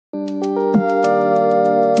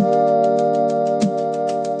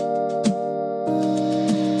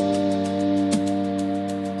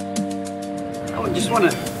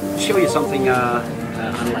show you something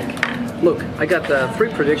unlike. Look, I got 3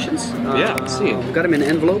 predictions. Yeah, let's see. I've got them in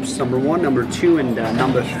envelopes, number 1, number 2, and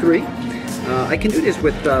number 3. I can do this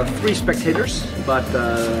with 3 spectators, but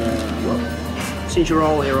well, since you're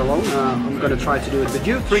all here alone, I'm going to try to do it with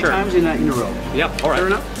you 3 times in a row. Yep, all right. Fair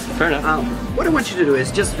enough? Fair enough. What I want you to do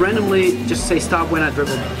is just randomly just say stop when I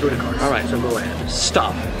dribble through the cards. All right. So go ahead.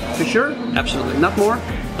 Stop. For sure? Absolutely. Not more?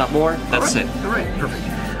 Not more. That's it. All right, perfect.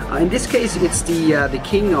 In this case, it's the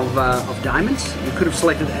king of diamonds. You could have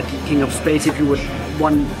selected at the king of spades if you would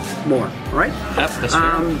one more. All right? Yep, that's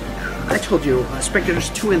fair. I told you, spectators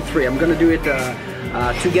 2 and 3. I'm going to do it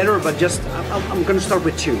together, but just I'm going to start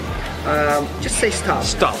with 2. Just say stop.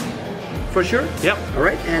 Stop. For sure? Yep. All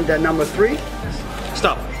right, and number 3.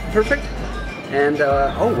 Stop. Perfect. And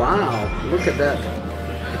oh wow, look at that.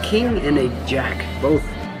 A king and a jack, both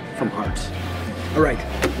from hearts. All right,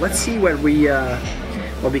 let's see what we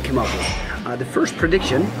come up with. The first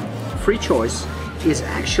prediction, free choice, is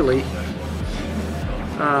actually.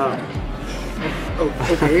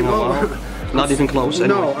 Okay, well. Not even close.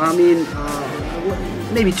 No, I mean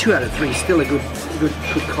maybe 2 out of 3. Still a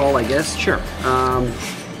good call, I guess. Sure.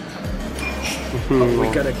 We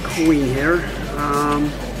got a queen here.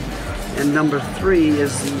 And number 3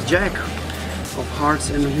 is the jack of hearts,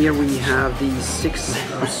 and here we have the 6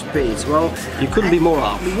 of spades. Well, you couldn't be more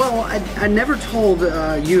off. Well, I never told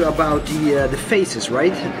you about the faces,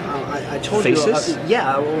 right? I told faces? you.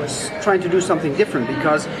 Yeah, I was trying to do something different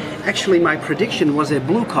because actually my prediction was a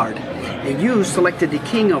blue card, and you selected the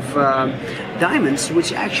king of diamonds,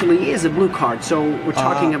 which actually is a blue card. So we're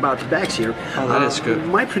talking about the backs here. Oh, that is good.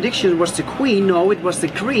 My prediction was the queen. No, it was the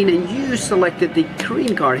green, and you selected the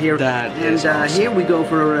green card here. That is awesome. Here we go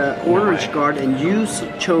for orange card, and you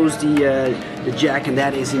chose the jack, and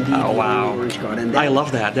that is indeed the orange card. And that, I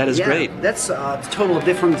love that. That is great. That's a total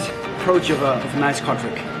different approach of a nice card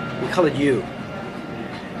trick. We call it you.